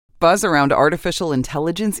Buzz around artificial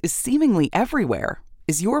intelligence is seemingly everywhere.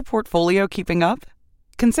 Is your portfolio keeping up?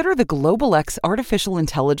 Consider the Global X Artificial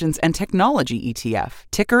Intelligence and Technology ETF,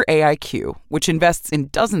 ticker AIQ, which invests in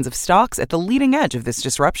dozens of stocks at the leading edge of this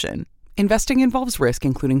disruption. Investing involves risk,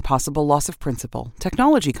 including possible loss of principal.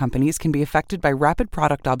 Technology companies can be affected by rapid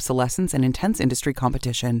product obsolescence and intense industry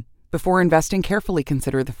competition. Before investing, carefully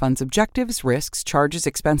consider the fund's objectives, risks, charges,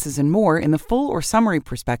 expenses, and more in the full or summary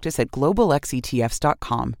prospectus at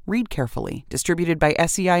globalxetfs.com. Read carefully. Distributed by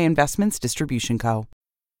SEI Investments Distribution Co.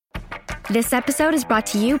 This episode is brought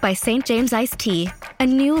to you by St. James Iced Tea, a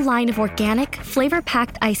new line of organic,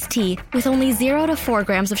 flavor-packed iced tea with only 0 to 4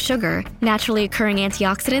 grams of sugar, naturally occurring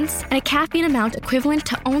antioxidants, and a caffeine amount equivalent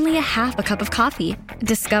to only a half a cup of coffee.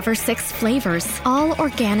 Discover 6 flavors, all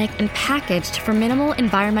organic and packaged for minimal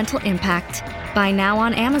environmental impact. Buy now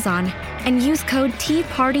on Amazon and use code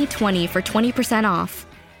TEAPARTY20 for 20% off.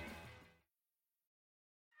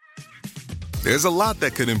 There's a lot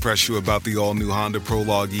that could impress you about the all-new Honda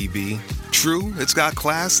Prologue EV. True, it's got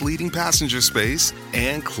class-leading passenger space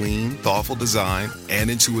and clean, thoughtful design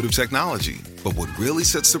and intuitive technology. But what really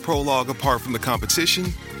sets the Prologue apart from the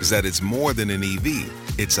competition is that it's more than an EV.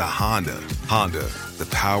 It's a Honda. Honda, the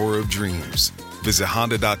power of dreams. Visit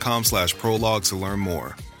honda.com/prologue to learn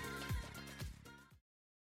more.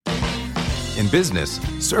 In business,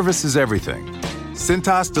 service is everything.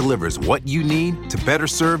 Cintas delivers what you need to better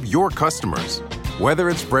serve your customers. Whether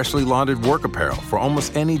it's freshly laundered work apparel for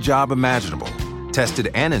almost any job imaginable,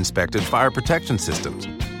 tested and inspected fire protection systems,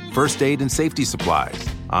 first aid and safety supplies,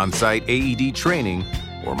 on-site AED training,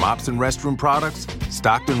 or mops and restroom products,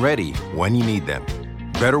 stocked and ready when you need them.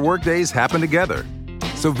 Better workdays happen together.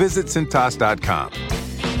 So visit Cintas.com.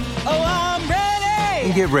 Oh, I'm ready!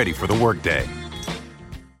 And get ready for the workday.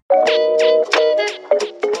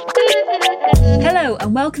 Hello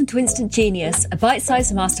and welcome to Instant Genius, a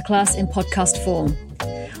bite-sized masterclass in podcast form.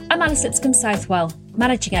 I'm Alice Lipscomb-Southwell,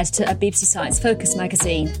 Managing Editor at BBC Science Focus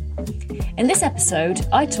magazine. In this episode,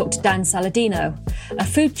 I talked to Dan Saladino, a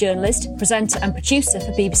food journalist, presenter and producer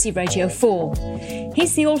for BBC Radio 4.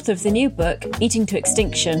 He's the author of the new book, Eating to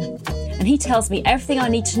Extinction, and he tells me everything I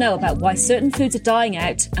need to know about why certain foods are dying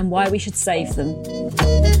out and why we should save them.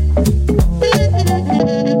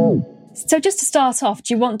 So just to start off,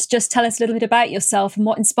 do you want to just tell us a little bit about yourself and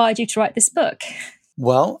what inspired you to write this book?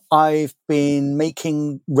 Well, I've been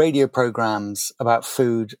making radio programs about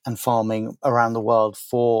food and farming around the world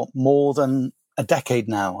for more than a decade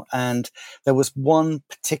now. And there was one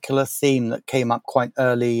particular theme that came up quite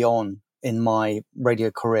early on in my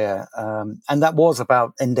radio career, and that was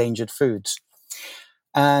about endangered foods.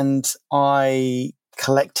 And I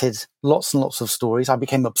collected lots and lots of stories. I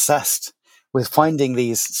became obsessed with finding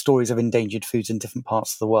these stories of endangered foods in different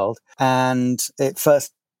parts of the world. And it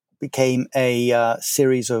first became a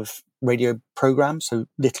series of radio programs, so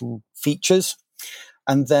little features.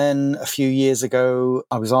 And then a few years ago,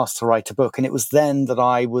 I was asked to write a book. And it was then that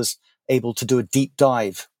I was able to do a deep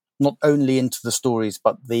dive, not only into the stories,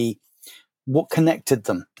 but what connected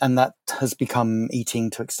them. And that has become Eating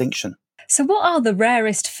to Extinction. So what are the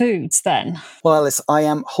rarest foods then? Well, Alice, I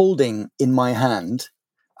am holding in my hand,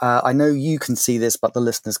 I know you can see this, but the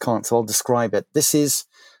listeners can't, so I'll describe it. This is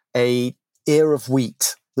a ear of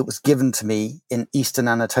wheat that was given to me in eastern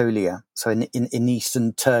Anatolia, so in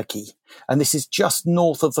eastern Turkey. And this is just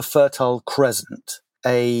north of the Fertile Crescent,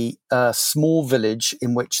 a small village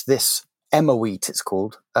in which this emmer wheat, it's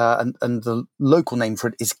called, and the local name for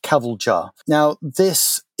it is kavaljar. Now,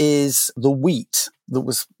 this is the wheat that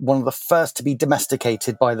was one of the first to be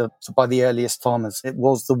domesticated by the earliest farmers. It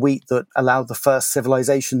was the wheat that allowed the first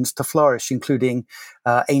civilizations to flourish, including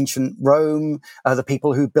ancient Rome. The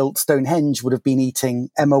people who built Stonehenge would have been eating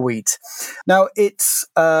emmer wheat. Now, it's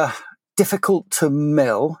difficult to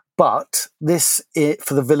mill, but this,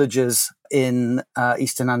 for the villagers in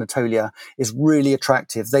eastern Anatolia, is really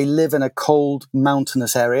attractive. They live in a cold,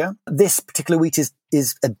 mountainous area. This particular wheat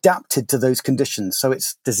is adapted to those conditions, so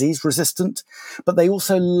it's disease resistant. But they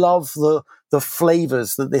also love the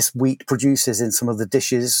flavors that this wheat produces in some of the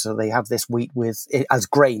dishes. So they have this wheat as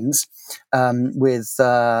grains with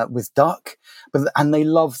duck, and they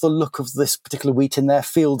love the look of this particular wheat in their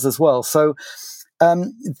fields as well. So.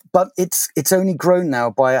 But it's only grown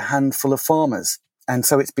now by a handful of farmers. And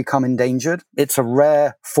so it's become endangered. It's a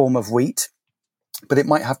rare form of wheat, but it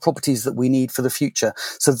might have properties that we need for the future.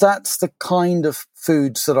 So that's the kind of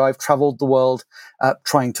foods that I've traveled the world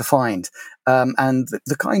trying to find. And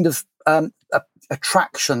the kind of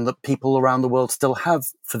attraction that people around the world still have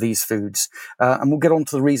for these foods. And we'll get on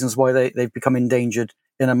to the reasons why they've become endangered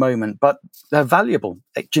in a moment. But they're valuable,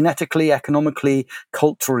 genetically, economically,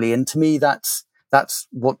 culturally. And to me, that's That's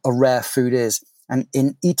what a rare food is. And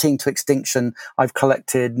in Eating to Extinction, I've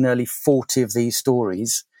collected nearly 40 of these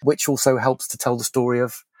stories, which also helps to tell the story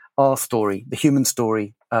of our story, the human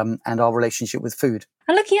story, and our relationship with food.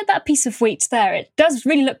 And looking at that piece of wheat there, it does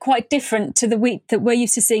really look quite different to the wheat that we're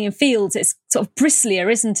used to seeing in fields. It's sort of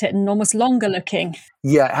bristlier, isn't it? And almost longer looking.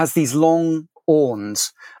 Yeah, it has these long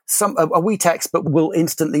awns. A wheat expert will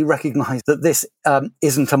instantly recognize that this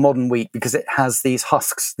isn't a modern wheat because it has these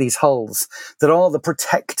husks, these hulls that are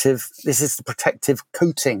this is the protective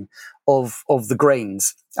coating of the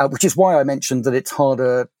grains, which is why I mentioned that it's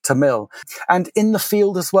harder to mill. And in the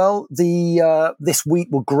field as well, this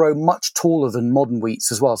wheat will grow much taller than modern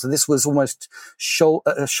wheats as well. So this was almost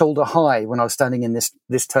shoulder high when I was standing in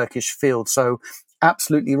this Turkish field. So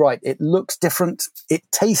absolutely right. It looks different. It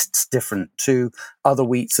tastes different to other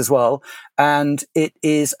wheats as well. And it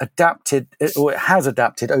is adapted, or it has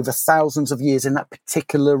adapted over thousands of years in that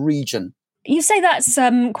particular region. You say that's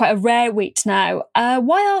quite a rare wheat now.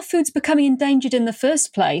 Why are foods becoming endangered in the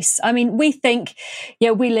first place? I mean, we think,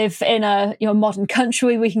 we live in a modern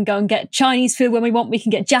country. We can go and get Chinese food when we want. We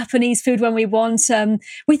can get Japanese food when we want.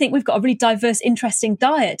 We think we've got a really diverse, interesting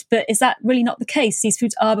diet. But is that really not the case? These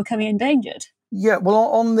foods are becoming endangered. Yeah, well,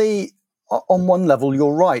 on one level,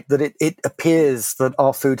 you're right that it appears that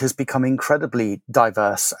our food has become incredibly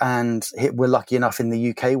diverse, and we're lucky enough in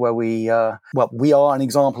the UK where we are an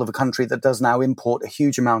example of a country that does now import a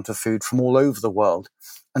huge amount of food from all over the world.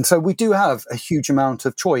 And so we do have a huge amount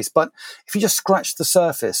of choice. But if you just scratch the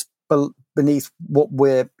surface beneath what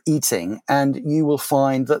we're eating, and you will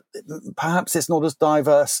find that perhaps it's not as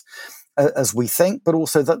diverse as we think, but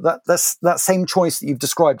also that same choice that you've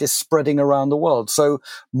described is spreading around the world. So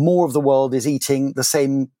more of the world is eating the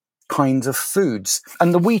same kinds of foods.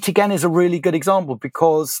 And the wheat, again, is a really good example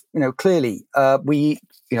because, clearly we eat,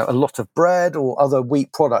 a lot of bread or other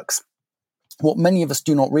wheat products. What many of us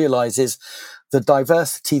do not realize is the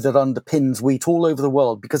diversity that underpins wheat all over the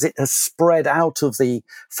world, because it has spread out of the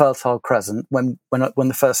Fertile Crescent when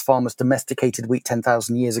the first farmers domesticated wheat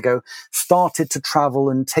 10,000 years ago, started to travel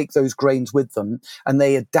and take those grains with them, and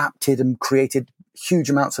they adapted and created huge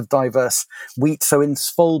amounts of diverse wheat. So in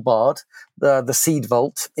Svalbard, the seed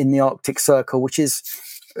vault in the Arctic Circle, which is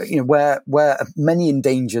where many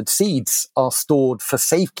endangered seeds are stored for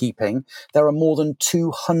safekeeping, there are more than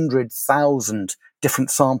 200,000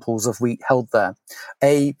 different samples of wheat held there.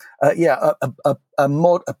 A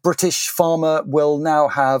British farmer will now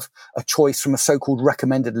have a choice from a so-called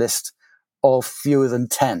recommended list of fewer than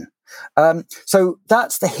 10. So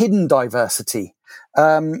that's the hidden diversity.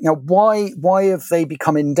 Now, why have they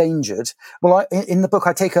become endangered? Well, in the book,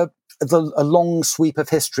 I take a long sweep of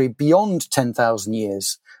history beyond 10,000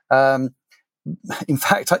 years. In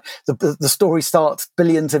fact, the story starts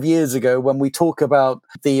billions of years ago when we talk about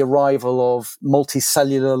the arrival of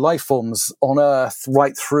multicellular life forms on Earth,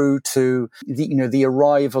 right through to the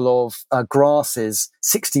arrival of grasses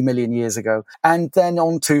 60 million years ago, and then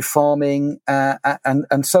on to farming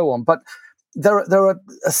and so on. But there are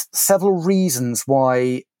several reasons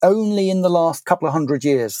why only in the last couple of hundred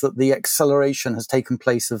years that the acceleration has taken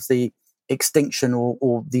place of the extinction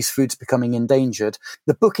or these foods becoming endangered.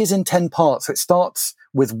 The book is in 10 parts. So it starts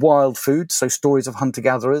with wild foods, so stories of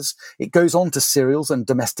hunter-gatherers. It goes on to cereals and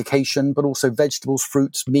domestication, but also vegetables,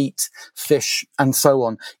 fruits, meat, fish, and so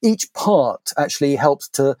on. Each part actually helps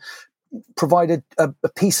to provide a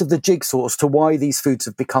piece of the jigsaw as to why these foods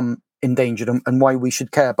have become endangered and why we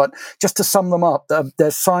should care. But just to sum them up,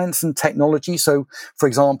 there's science and technology. So, for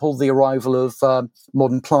example, the arrival of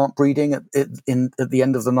modern plant breeding at the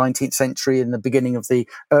end of the 19th century and the beginning of the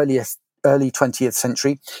early 20th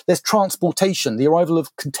century. There's transportation, the arrival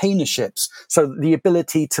of container ships. So the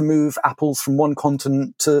ability to move apples from one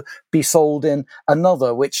continent to be sold in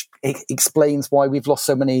another, which explains why we've lost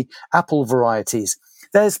so many apple varieties.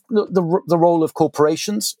 There's the role of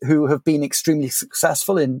corporations who have been extremely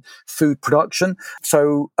successful in food production.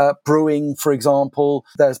 So brewing, for example,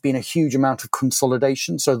 there's been a huge amount of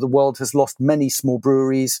consolidation. So the world has lost many small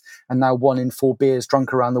breweries, and now 1 in 4 beers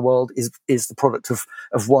drunk around the world is the product of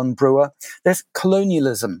one brewer. There's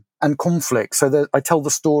colonialism and conflict. So I tell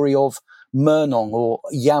the story of Murnong or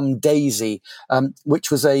Yam Daisy, which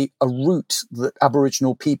was a route that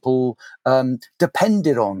Aboriginal people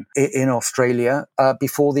depended on in Australia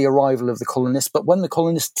before the arrival of the colonists. But when the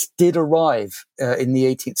colonists did arrive in the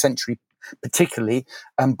 18th century, particularly,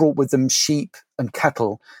 and brought with them sheep and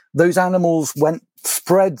cattle, those animals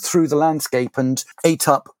spread through the landscape and ate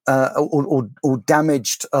up or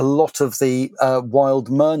damaged a lot of the wild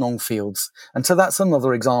Murnong fields. And so that's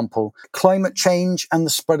another example. Climate change and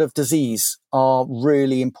the spread of disease are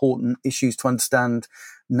really important issues to understand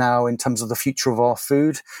now in terms of the future of our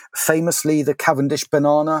food. Famously, the Cavendish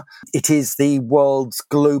banana. It is the world's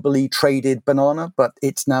globally traded banana, but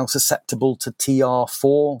it's now susceptible to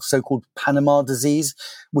TR4, so-called Panama disease,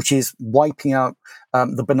 which is wiping out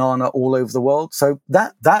the banana all over the world. So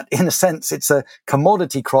that in a sense, it's a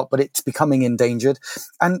commodity crop, but it's becoming endangered.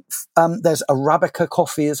 And there's Arabica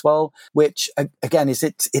coffee as well, which again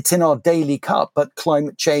it's in our daily cup, but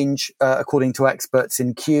climate change, according to experts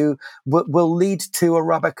in Kew, will lead to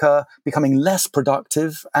Arabica becoming less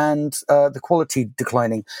productive and the quality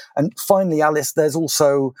declining. And finally, Alice, there's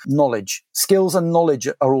also knowledge. Skills and knowledge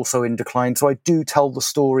are also in decline. So I do tell the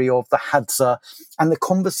story of the Hadza and the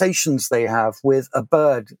conversations they have with a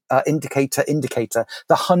bird, indicator,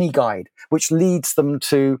 the honey guide, which leads them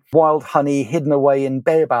to wild honey hidden away in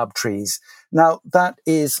baobab trees. Now, that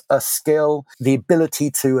is a skill, the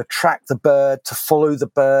ability to attract the bird, to follow the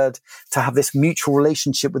bird, to have this mutual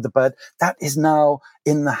relationship with the bird. That is now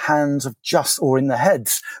in the hands of in the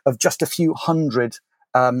heads of just a few hundred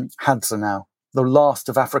Hadza now, the last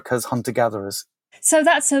of Africa's hunter-gatherers. So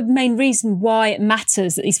that's a main reason why it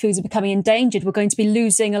matters that these foods are becoming endangered. We're going to be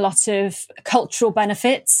losing a lot of cultural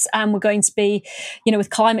benefits, and we're going to be, with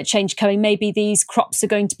climate change coming, maybe these crops are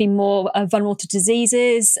going to be more vulnerable to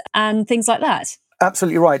diseases and things like that.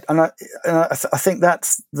 Absolutely right. And I think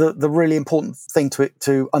that's the really important thing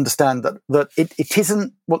to understand, that it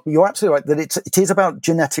isn't, well, you're absolutely right, that it is about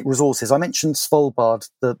genetic resources. I mentioned Svalbard,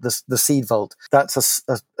 the seed vault. That's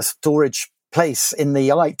a storage place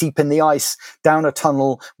deep in the ice, down a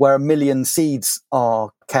tunnel where 1 million seeds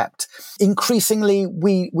are kept. Increasingly,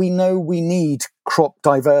 we know we need crop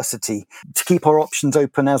diversity to keep our options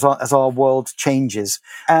open as our world changes.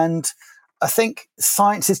 And I think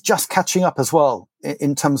science is just catching up as well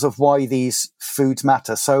in terms of why these foods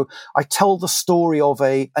matter. So I tell the story of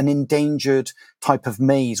an endangered type of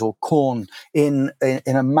maize or corn in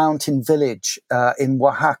a mountain village in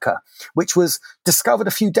Oaxaca, which was discovered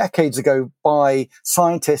a few decades ago by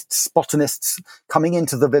scientists, botanists coming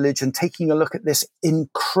into the village and taking a look at this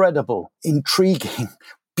incredible, intriguing,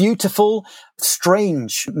 beautiful,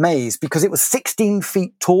 strange maize, because it was 16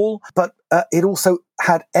 feet tall, but it also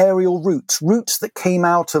had aerial roots that came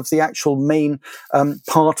out of the actual main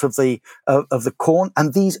part of the corn,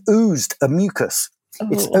 and these oozed a mucus. Oh.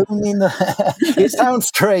 It's only in it sounds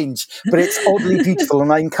strange, but it's oddly beautiful.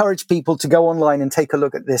 And I encourage people to go online and take a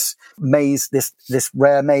look at this maize, this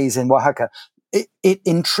rare maize in Oaxaca. It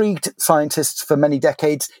intrigued scientists for many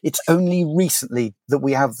decades. It's only recently that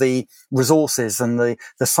we have the resources and the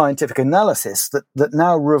scientific analysis that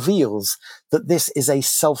now reveals that this is a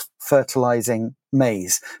self-fertilizing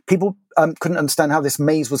maize. People couldn't understand how this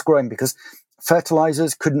maize was growing because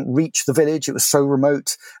fertilizers couldn't reach the village. It was so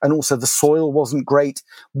remote. And also the soil wasn't great.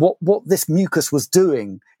 What this mucus was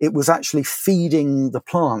doing, it was actually feeding the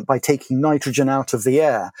plant by taking nitrogen out of the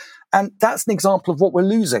air. And that's an example of what we're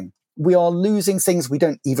losing. We are losing things we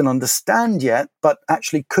don't even understand yet, but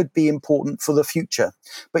actually could be important for the future.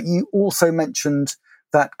 But you also mentioned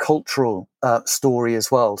that cultural story as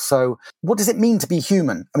well. So what does it mean to be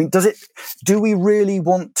human? I mean, do we really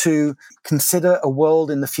want to consider a world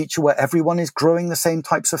in the future where everyone is growing the same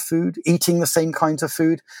types of food, eating the same kinds of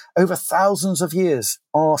food? Over thousands of years,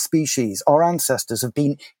 our species, our ancestors have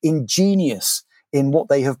been ingenious in what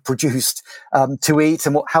they have produced to eat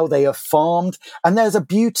and how they have farmed. And there's a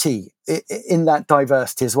beauty in that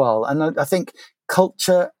diversity as well. And I think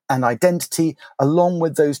culture and identity, along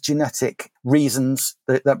with those genetic reasons,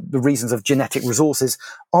 the reasons of genetic resources,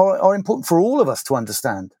 are important for all of us to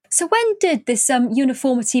understand. So when did this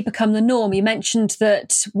uniformity become the norm? You mentioned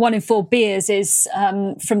that 1 in 4 beers is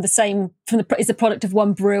is the product of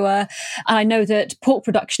one brewer. And I know that pork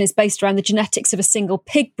production is based around the genetics of a single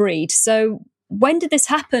pig breed. So when did this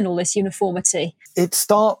happen, all this uniformity? It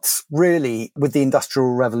starts really with the Industrial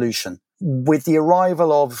Revolution, with the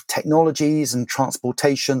arrival of technologies and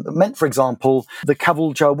transportation that meant, for example, the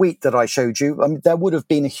Cavaljar wheat that I showed you. I mean, there would have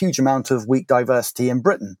been a huge amount of wheat diversity in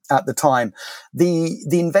Britain at the time. The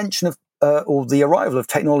invention of or the arrival of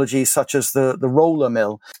technologies such as the roller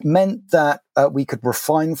mill meant that we could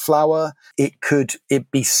refine flour.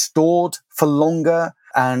 It be stored for longer,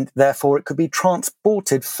 and therefore it could be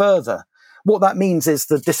transported further. What that means is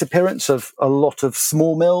the disappearance of a lot of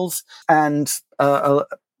small mills and a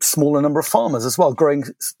smaller number of farmers as well, growing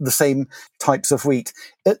the same types of wheat.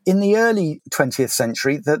 In the early 20th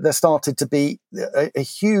century, there started to be a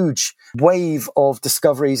huge wave of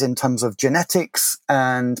discoveries in terms of genetics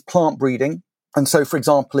and plant breeding. And so, for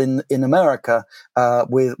example, in America,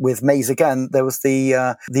 with maize again, there was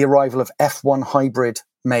the arrival of F1 hybrid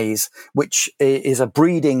maize, which is a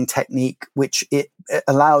breeding technique which it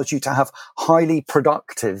allows you to have highly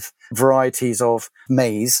productive varieties of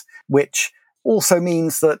maize, which also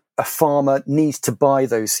means that a farmer needs to buy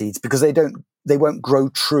those seeds because they won't grow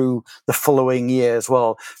true the following year as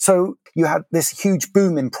well. So you had this huge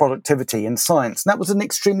boom in productivity in science. And that was an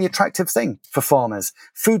extremely attractive thing for farmers.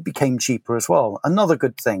 Food became cheaper as well. Another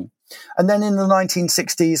good thing. And then in the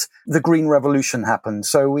 1960s, the Green Revolution happened.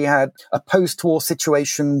 So we had a post-war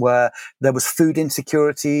situation where there was food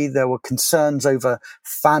insecurity. There were concerns over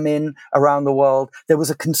famine around the world. There was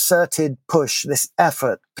a concerted push, this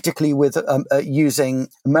effort, particularly with using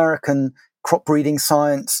American crop breeding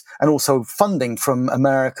science and also funding from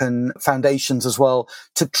American foundations as well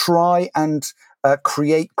to try and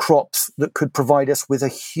create crops that could provide us with a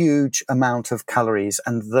huge amount of calories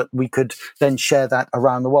and that we could then share that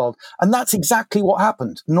around the world. And that's exactly what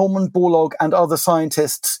happened. Norman Borlaug and other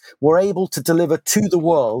scientists were able to deliver to the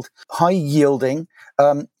world high yielding,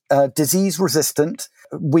 disease resistant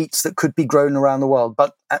wheats that could be grown around the world.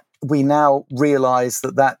 But we now realize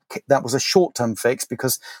that was a short-term fix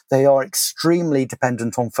because they are extremely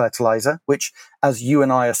dependent on fertilizer, which, as you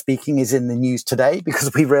and I are speaking, is in the news today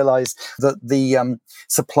because we realize that the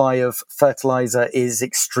supply of fertilizer is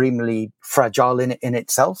extremely fragile in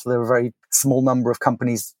itself. There are a very small number of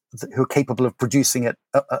companies who are capable of producing it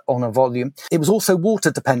on a volume. It was also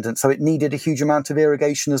water dependent, so it needed a huge amount of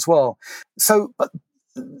irrigation as well. But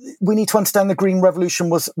we need to understand the Green Revolution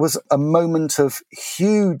was a moment of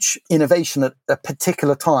huge innovation at a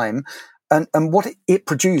particular time. And what it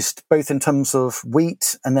produced, both in terms of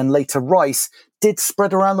wheat and then later rice, did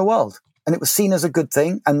spread around the world. And it was seen as a good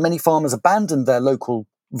thing. And many farmers abandoned their local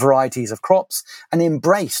varieties of crops and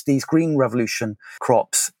embraced these Green Revolution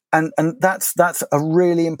crops. And that's a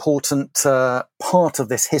really important part of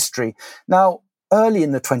this history. Now, early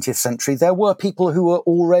in the 20th century, there were people who were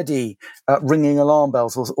already ringing alarm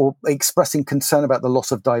bells or expressing concern about the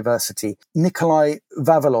loss of diversity. Nikolai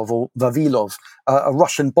Vavilov, a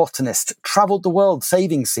Russian botanist, traveled the world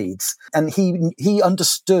saving seeds. And he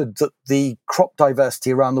understood that the crop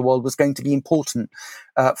diversity around the world was going to be important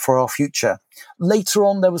for our future. Later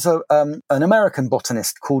on, there was an American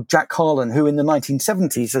botanist called Jack Harlan, who in the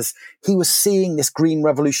 1970s, as he was seeing this Green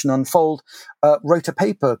Revolution unfold, wrote a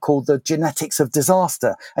paper called The Genetics of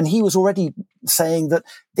Disaster. And he was already saying that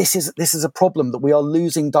this is a problem, that we are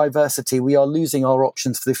losing diversity. We are losing our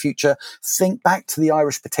options for the future. Think back to the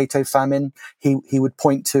Irish potato famine. He would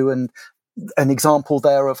point to an example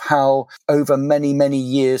there of how over many, many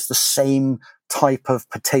years, the same type of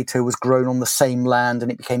potato was grown on the same land and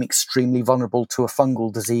it became extremely vulnerable to a fungal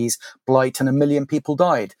disease, blight, and 1 million people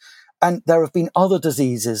died. And there have been other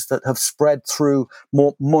diseases that have spread through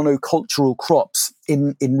more monocultural crops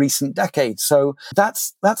in recent decades. So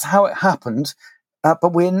that's how it happened.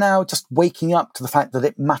 But we're now just waking up to the fact that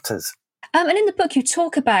it matters. And in the book, you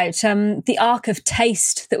talk about the arc of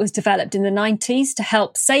taste that was developed in the 90s to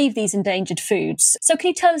help save these endangered foods. So can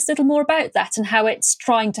you tell us a little more about that and how it's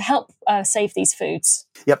trying to help save these foods?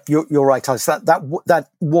 Yep, you're right, Alice. That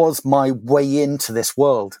was my way into this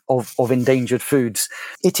world of endangered foods.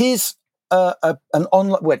 It is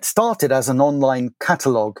it started as an online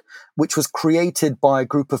catalogue, which was created by a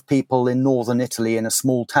group of people in northern Italy in a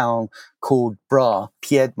small town called Bra,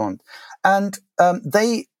 Piedmont. And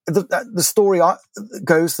the story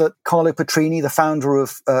goes that Carlo Petrini, the founder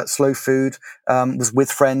of Slow Food, was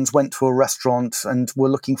with friends, went to a restaurant and were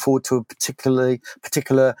looking forward to a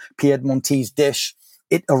particular Piedmontese dish.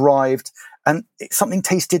 It arrived and something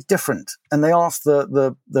tasted different. And they asked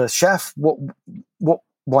the chef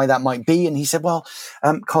why that might be. And he said, well,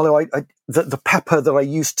 Carlo, the pepper that I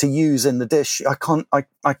used to use in the dish, I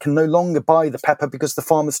can no longer buy the pepper because the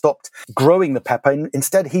farmer stopped growing the pepper.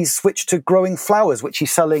 Instead, he's switched to growing flowers, which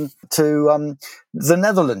he's selling to the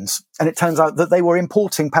Netherlands. And it turns out that they were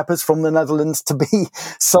importing peppers from the Netherlands to be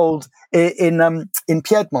sold in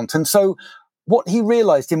Piedmont. And so what he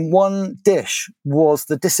realized in one dish was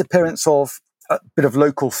the disappearance of a bit of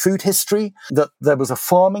local food history, that there was a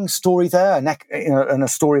farming story there and a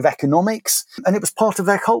story of economics, and it was part of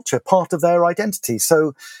their culture, part of their identity.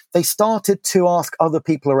 So they started to ask other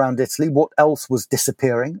people around Italy what else was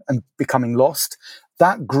disappearing and becoming lost.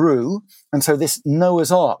 That grew, and so this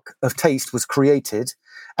Noah's Ark of taste was created.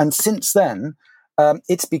 And since then,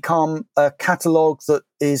 It's become a catalogue that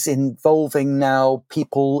is involving now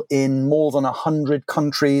people in more than 100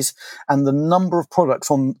 countries, and the number of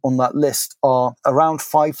products on that list are around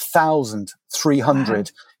 5,300. Wow.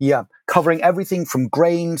 Yeah, covering everything from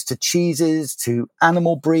grains to cheeses to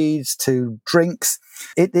animal breeds to drinks.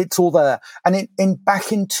 It's all there. And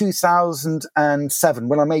back in 2007,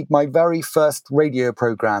 when I made my very first radio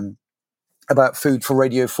program about food for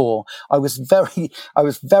Radio 4, I was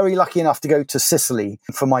very lucky enough to go to Sicily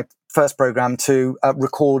for my first program to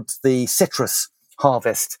record the citrus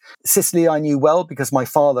harvest. Sicily I knew well because my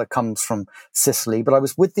father comes from Sicily, but I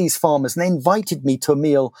was with these farmers and they invited me to a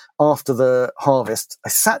meal after the harvest. I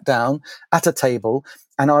sat down at a table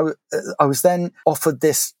and I was then offered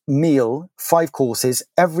this meal, 5 courses.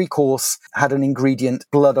 Every course had an ingredient,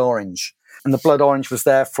 blood orange. And the blood orange was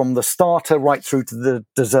there from the starter right through to the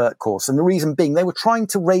dessert course. And the reason being, they were trying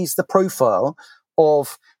to raise the profile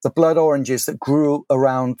of the blood oranges that grew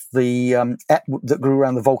around the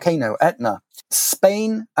volcano Etna.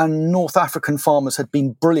 Spain and North African farmers had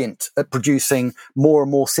been brilliant at producing more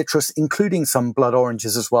and more citrus, including some blood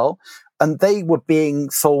oranges as well. And they were being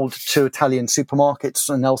sold to Italian supermarkets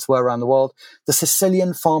and elsewhere around the world. The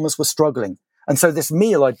Sicilian farmers were struggling. And so this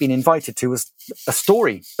meal I'd been invited to was a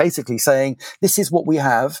story, basically saying, this is what we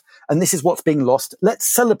have and this is what's being lost. Let's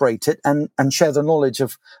celebrate it and share the knowledge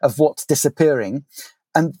of what's disappearing.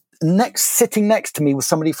 And sitting next to me was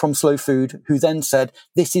somebody from Slow Food who then said,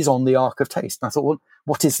 this is on the Ark of Taste. And I thought, well,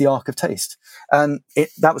 what is the Ark of Taste? And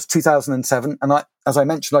that was 2007. And as I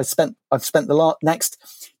mentioned, I've spent the next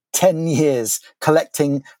 10 years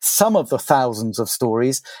collecting some of the thousands of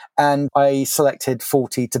stories, and I selected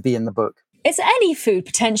 40 to be in the book. Is any food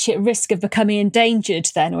potentially at risk of becoming endangered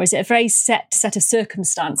then, or is it a very set of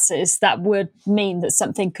circumstances that would mean that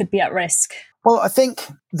something could be at risk? Well, I think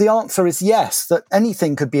the answer is yes, that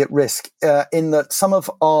anything could be at risk, in that some of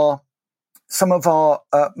our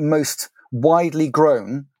most widely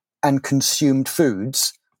grown and consumed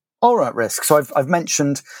foods are at risk. So I've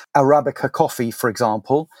mentioned Arabica coffee, for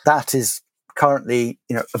example. That is currently,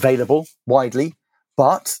 available widely.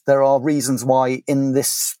 But there are reasons why in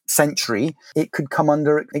this century it could come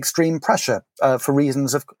under extreme pressure for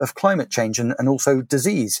reasons of climate change and also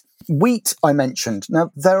disease. Wheat, I mentioned.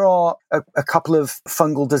 Now, there are a couple of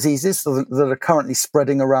fungal diseases that are currently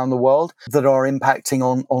spreading around the world that are impacting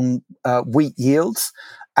on wheat yields.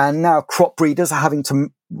 And now crop breeders are having to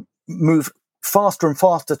move faster and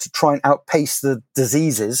faster to try and outpace the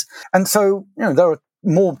diseases. And so, there are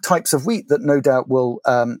more types of wheat that no doubt will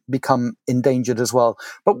become endangered as well.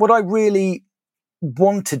 But what I really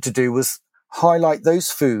wanted to do was highlight those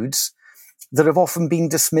foods that have often been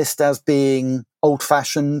dismissed as being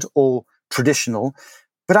old-fashioned or traditional.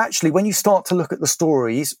 But actually, when you start to look at the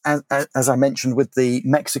stories, as I mentioned with the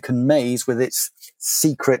Mexican maize with its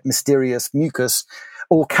secret, mysterious mucus,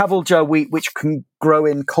 or Cavalja wheat, which can grow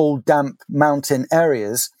in cold, damp mountain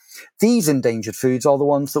areas, these endangered foods are the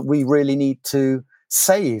ones that we really need to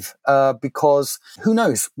save, because who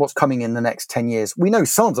knows what's coming in the next 10 years. We know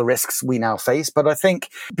some of the risks we now face, but I think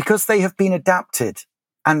because they have been adapted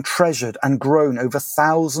and treasured and grown over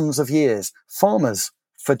thousands of years, farmers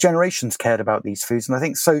for generations cared about these foods, and I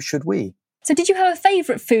think so should we. So did you have a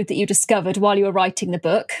favourite food that you discovered while you were writing the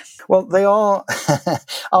book? Well, they are,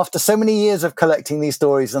 after so many years of collecting these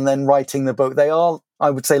stories and then writing the book, they are, I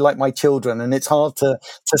would say, like my children, and it's hard to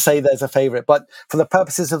say there's a favourite. But for the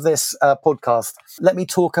purposes of this podcast, let me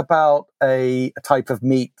talk about a type of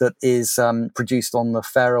meat that is produced on the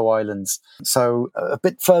Faroe Islands, so a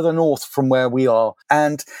bit further north from where we are.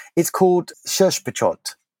 And it's called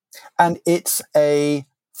Kjøtpølse, and it's a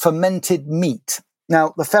fermented meat.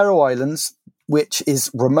 Now, the Faroe Islands, which is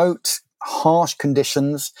remote, harsh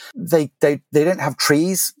conditions, they don't have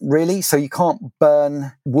trees, really, so you can't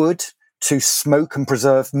burn wood to smoke and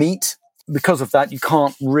preserve meat. Because of that, you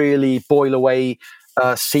can't really boil away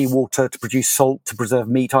seawater to produce salt to preserve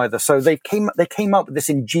meat either. So they came up with this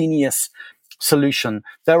ingenious solution.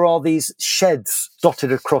 There are these sheds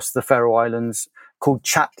dotted across the Faroe Islands called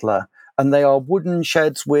chatler, and they are wooden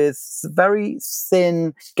sheds with very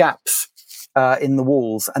thin gaps in the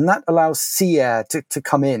walls, and that allows sea air to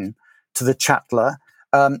come in to the chatler,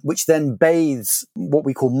 which then bathes what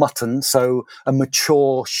we call mutton, so a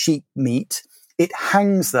mature sheep meat. It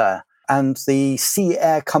hangs there, and the sea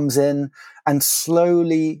air comes in, and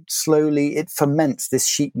slowly it ferments this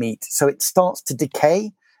sheep meat. So it starts to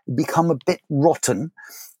decay, become a bit rotten,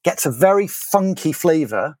 gets a very funky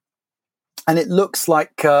flavour, and it looks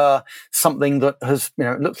like something that has,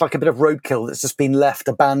 it looks like a bit of roadkill that's just been left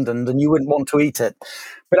abandoned, and you wouldn't want to eat it.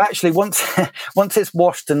 But actually, once it's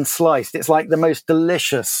washed and sliced, it's like the most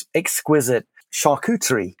delicious, exquisite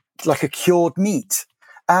charcuterie, like a cured meat.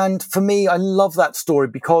 And for me, I love that story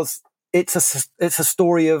because it's a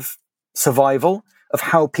story of survival, of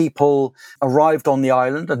how people arrived on the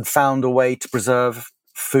island and found a way to preserve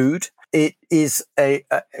food. It is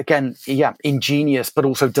ingenious, but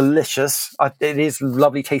also delicious. It is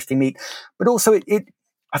lovely tasting meat, but also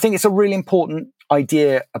I think it's a really important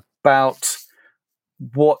idea about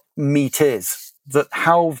what meat is, that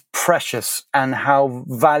how precious and how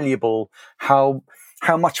valuable, how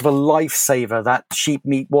much of a lifesaver that sheep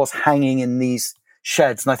meat was hanging in these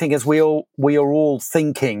sheds. And I think as we are all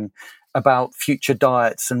thinking about future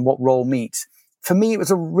diets and what role meat, for me, it was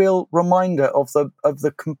a real reminder of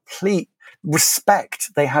the complete respect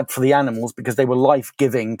they had for the animals because they were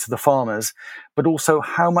life-giving to the farmers, but also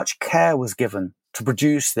how much care was given to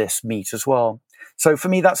produce this meat as well. So for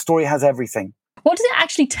me, that story has everything. What does it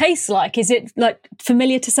actually taste like? Is it like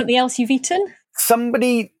familiar to something else you've eaten?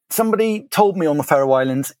 Somebody told me on the Faroe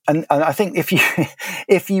Islands, and I think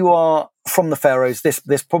if you are from the Faroes,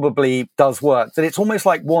 this probably does work, that it's almost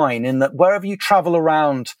like wine in that wherever you travel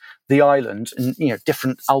around the island and,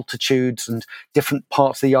 different altitudes and different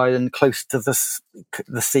parts of the island close to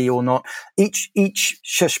the sea or not, each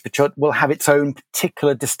shishpachut will have its own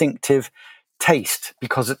particular distinctive taste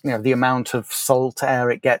because of, the amount of salt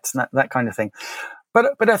air it gets and that kind of thing.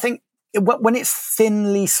 But I think when it's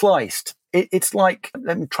thinly sliced, it's like,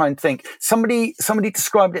 let me try and think. Somebody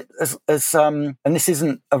described it as and this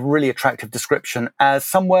isn't a really attractive description, as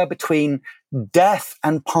somewhere between death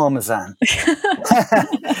and parmesan.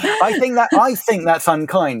 I think that's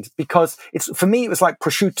unkind because for me it was like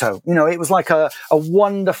prosciutto. It was like a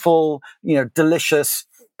wonderful, delicious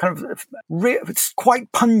kind of it's quite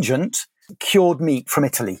pungent cured meat from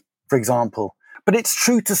Italy, for example. But it's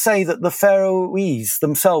true to say that the Faroese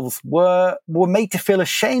themselves were made to feel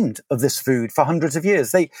ashamed of this food for hundreds of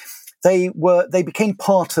years. They became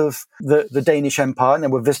part of the Danish Empire, and there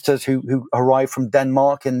were visitors who arrived from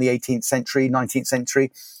Denmark in the 18th century, 19th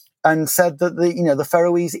century, and said that the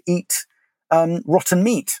Faroese eat rotten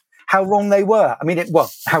meat. How wrong they were. I mean,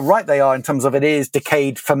 how right they are in terms of it is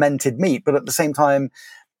decayed, fermented meat, but at the same time,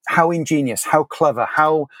 how ingenious, how clever,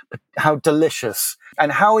 how delicious,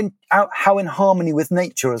 and how in harmony with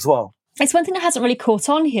nature as well. It's one thing that hasn't really caught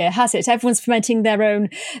on here, has it? Everyone's fermenting their own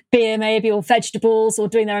beer maybe, or vegetables, or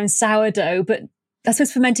doing their own sourdough, but I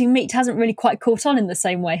suppose fermenting meat hasn't really quite caught on in the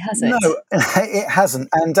same way, has it? No, it hasn't.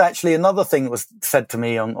 And actually another thing that was said to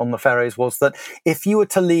me on the Faroes was that if you were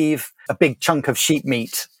to leave a big chunk of sheep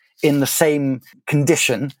meat in the same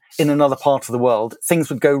condition in another part of the world, things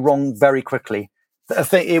would go wrong very quickly.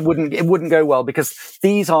 It wouldn't go well because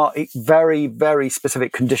these are very, very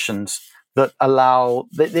specific conditions that allow.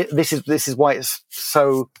 This is why it's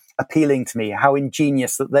so appealing to me. How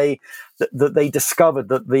ingenious that they discovered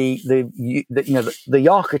that the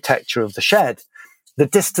architecture of the shed, the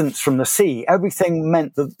distance from the sea, everything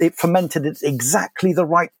meant that it fermented at exactly the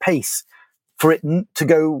right pace for it to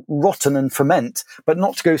go rotten and ferment, but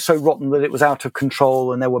not to go so rotten that it was out of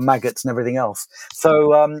control and there were maggots and everything else.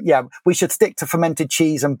 So, we should stick to fermented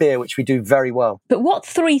cheese and beer, which we do very well. But what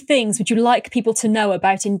 3 things would you like people to know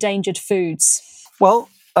about endangered foods? Well,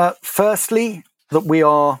 firstly, that we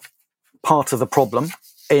are part of the problem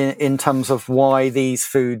in terms of why these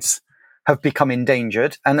foods have become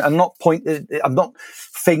endangered. And I'm not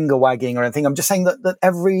finger wagging or anything. I'm just saying that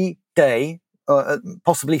every day,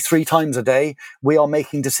 possibly 3 times a day, we are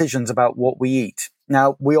making decisions about what we eat.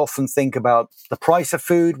 Now, we often think about the price of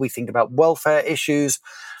food. We think about welfare issues.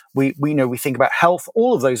 We think about health.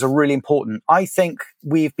 All of those are really important. I think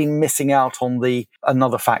we've been missing out on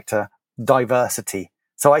another factor, diversity.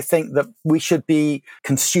 So I think that we should be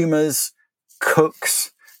consumers,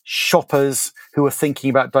 cooks, shoppers who are thinking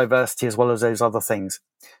about diversity as well as those other things.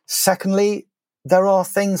 Secondly, there are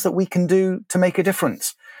things that we can do to make a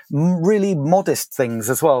difference. Really modest things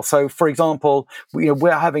as well. So, for example,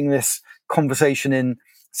 we're having this conversation in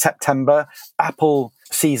September. Apple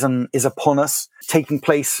season is upon us, taking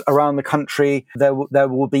place around the country. There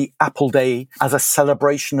will be Apple Day as a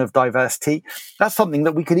celebration of diversity. That's something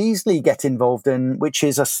that we could easily get involved in, which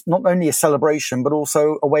is not only a celebration, but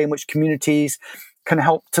also a way in which communities can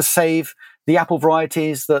help to save the apple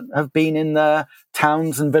varieties that have been in their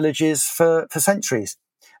towns and villages for centuries.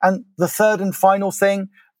 And the third and final thing,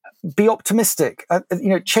 be optimistic.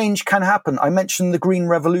 Change can happen. I mentioned the Green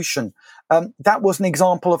Revolution. That was an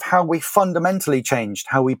example of how we fundamentally changed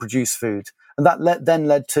how we produce food. And that then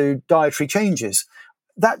led to dietary changes.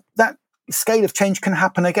 That scale of change can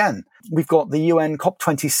happen again. We've got the UN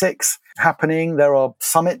COP26 happening. There are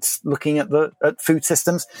summits looking at food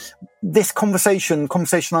systems. This conversation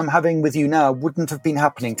I'm having with you now wouldn't have been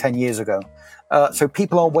happening 10 years ago. So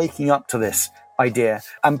people are waking up to this idea.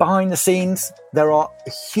 And behind the scenes, there's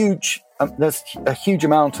a huge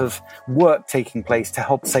amount of work taking place to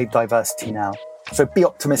help save diversity now. So be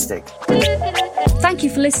optimistic. Thank you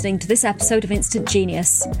for listening to this episode of Instant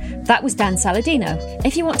Genius. That was Dan Saladino.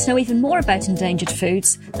 If you want to know even more about endangered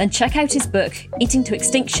foods, then check out his book, Eating to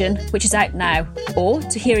Extinction, which is out now. Or,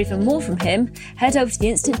 to hear even more from him, head over to the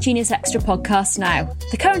Instant Genius Extra podcast now.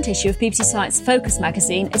 The current issue of BBC Science Focus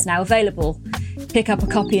magazine is now available. Pick up a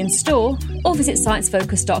copy in store or visit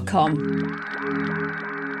sciencefocus.com.